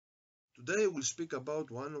Today I will speak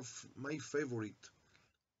about one of my favorite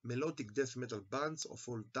melodic death metal bands of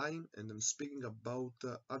all time, and I'm speaking about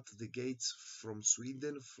At the Gates from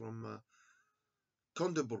Sweden, from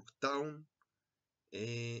Kondeborg town,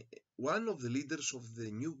 uh, one of the leaders of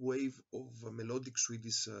the new wave of melodic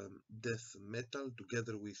Swedish death metal,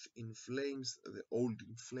 together with In Flames, the old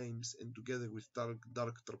In Flames, and together with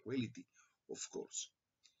Dark Tranquillity, of course.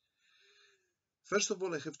 First of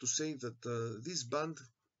all, I have to say that this band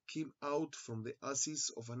came out from the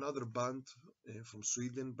ashes of another band from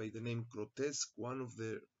Sweden by the name Grotesque, one of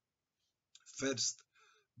the first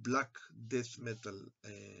black death metal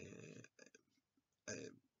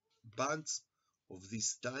bands of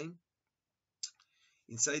this time.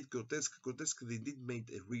 Inside Grotesque, they did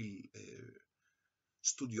make a real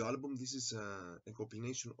studio album. This is a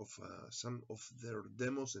compilation of some of their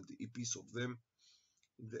demos and the EPs of them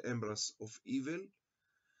in the Embrace of Evil.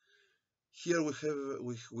 Here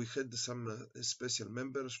we had some special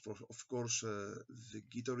members. For of course the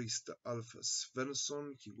guitarist Alf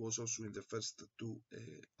Svensson. He was also in the first two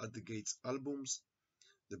At the Gates albums.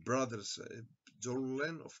 The brothers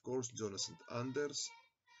Jorlen, of course, Jonas and Anders.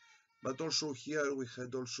 But also here we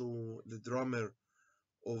had also the drummer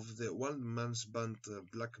of the one-man's band,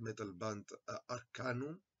 black metal band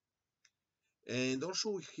Arcanum. And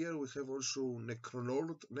also here we have also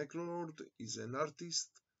Necrolord. Necrolord is an artist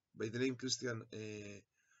by the name Christian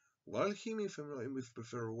Walheim, if I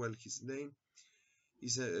prefer well his name.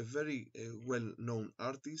 Is a very well-known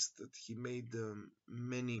artist that he made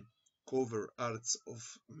many cover arts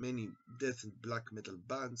of many death and black metal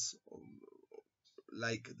bands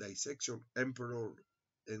like Dissection, Emperor,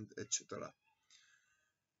 and etc.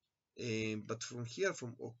 But from here,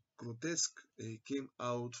 from Grotesque, came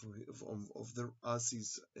out of their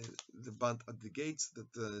asses the band At the Gates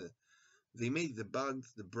that they made the band,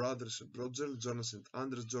 the brothers Brodzel, Jonas and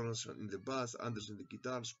Anders, Jonas in the bass, Anders in the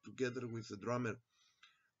guitars, together with the drummer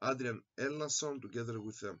Adrian Erlandsson, together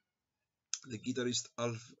with the guitarist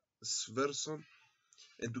Alf Sverson,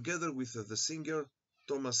 and together with the singer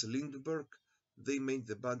Thomas Lindberg. They made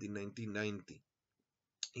the band in 1990,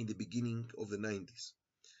 in the beginning of the 90s.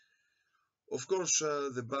 Of course,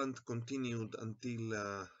 the band continued until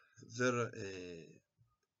their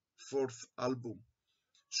fourth album,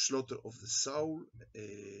 Slaughter of the Soul.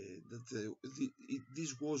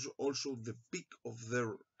 This was also the peak of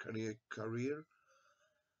their career.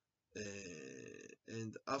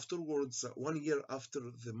 And afterwards, 1 year after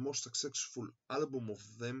the most successful album of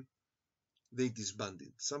them, they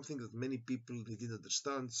disbanded. Something that many people they didn't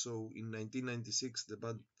understand. So in 1996, the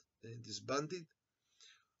band disbanded.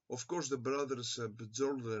 Of course, the brothers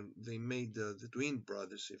Bjorn, they made the twin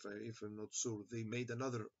brothers, if I'm not sure, they made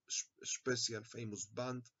another special famous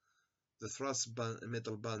band, the thrash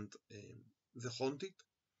metal band, The Haunted.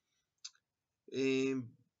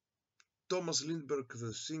 Thomas Lindberg,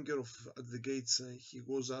 the singer of At the Gates, he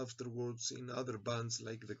was afterwards in other bands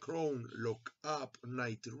like The Crown, Lock Up,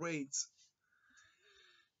 Night Raids.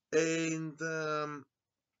 And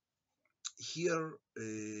here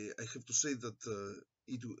I have to say that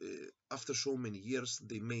after so many years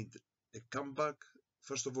they made a comeback.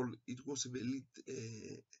 First of all, it was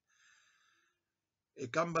a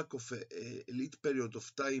comeback of a elite period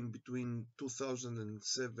of time between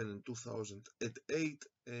 2007 and 2008,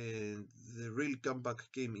 and the real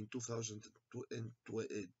comeback came in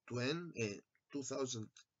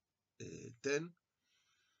 2010.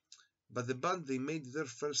 But the band, they made their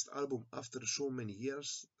first album after so many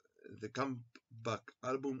years, the comeback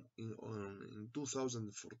album in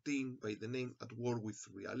 2014 by the name At War with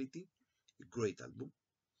Reality, a great album,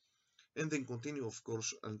 and then continue, of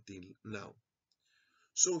course, until now.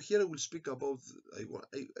 So here I will speak about, I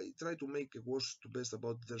try to make a worst to best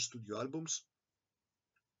about their studio albums.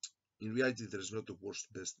 In reality, there is not a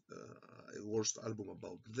worst album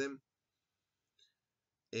about them.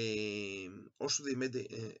 Also, they made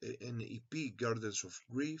an EP, Gardens of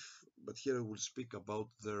Grief, but here I will speak about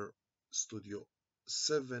their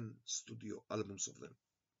 7 studio albums of them.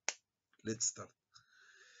 Let's start.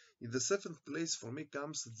 In the 7th place for me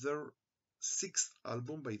comes their 6th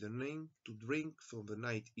album by the name To Drink from the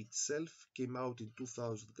Night Itself, came out in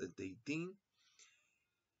 2018.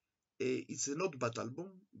 It's a not bad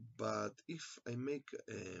album, but if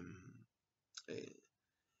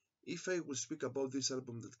I will speak about this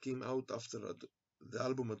album that came out after the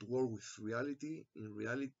album At War with Reality, in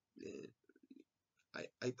reality,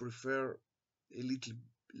 I prefer a little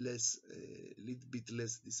bit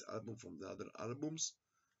less this album from the other albums.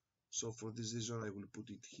 So for this reason, I will put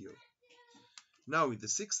it here. Now in the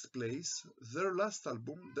 6th place, their last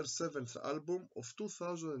album, their 7th album of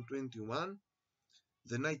 2021,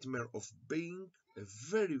 The Nightmare of Being, a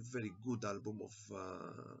very, very good album of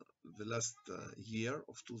the last year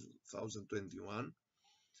of 2021.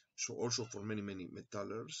 So also for many, many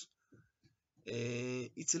metallers.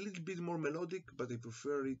 It's a little bit more melodic, but I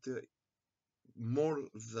prefer it more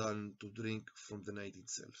than To Drink from the Night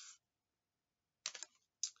itself.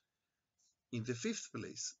 In the fifth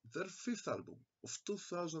place, their fifth album of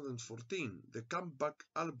 2014, the comeback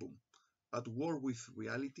album, At War with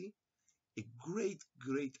Reality, a great,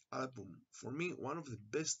 great album. For me, one of the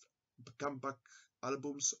best comeback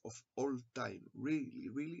albums of all time. Really,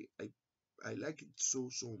 really, I like it so,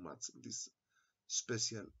 so much, this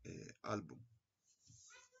special album.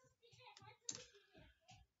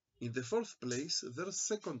 In the fourth place, their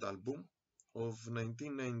second album of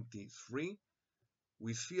 1993,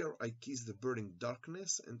 With Fear I Kiss the Burning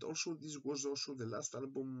Darkness, and also this was also the last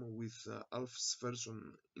album with Alf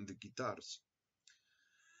Svensson in the guitars.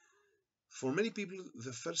 For many people,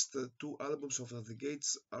 the first two albums of At the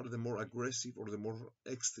Gates are the more aggressive or the more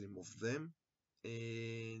extreme of them,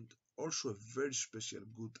 and also a very special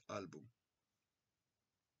good album.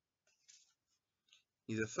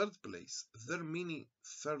 In the third place, their mini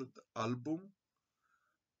third album,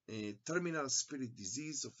 Terminal Spirit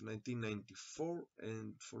Disease of 1994,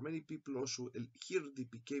 and for many people also here they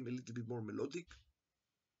became a little bit more melodic.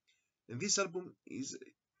 And this album is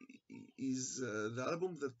the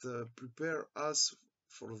album that prepare us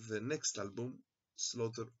for the next album,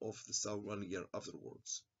 Slaughter of the Soul, 1 year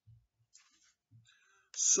afterwards.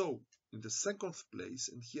 So in the second place,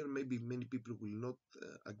 and here maybe many people will not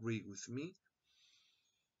agree with me,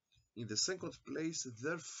 in the second place,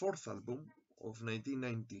 their fourth album of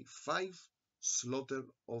 1995, Slaughter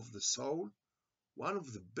of the Soul, one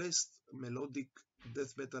of the best melodic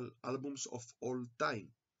death metal albums of all time.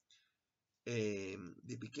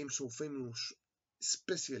 They became so famous,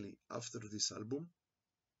 especially after this album,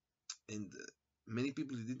 and many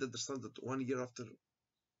people didn't understand that 1 year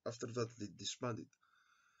after that they disbanded.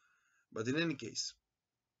 But in any case,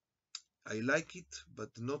 I like it,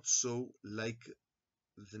 but not so like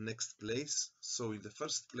the next place. So in the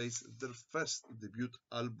first place, their first debut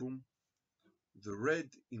album, The Red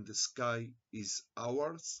in the Sky Is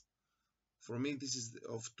Ours. For me, this is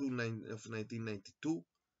of 1992,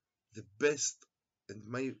 the best and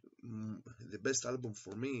the best album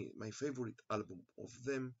for me, my favorite album of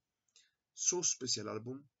them. So special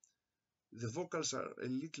album. The vocals are a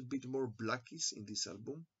little bit more blackish in this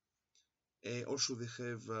album. Also, they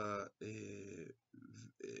have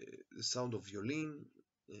the sound of violin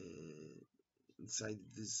inside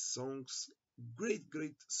these songs. Great,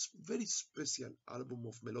 great, very special album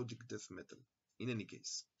of melodic death metal. In any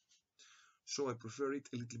case, so I prefer it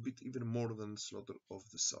a little bit even more than Slaughter of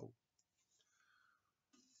the Soul.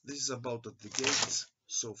 This is about At the Gates.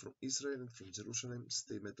 So from Israel and from Jerusalem,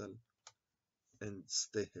 stay metal and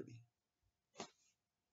stay heavy.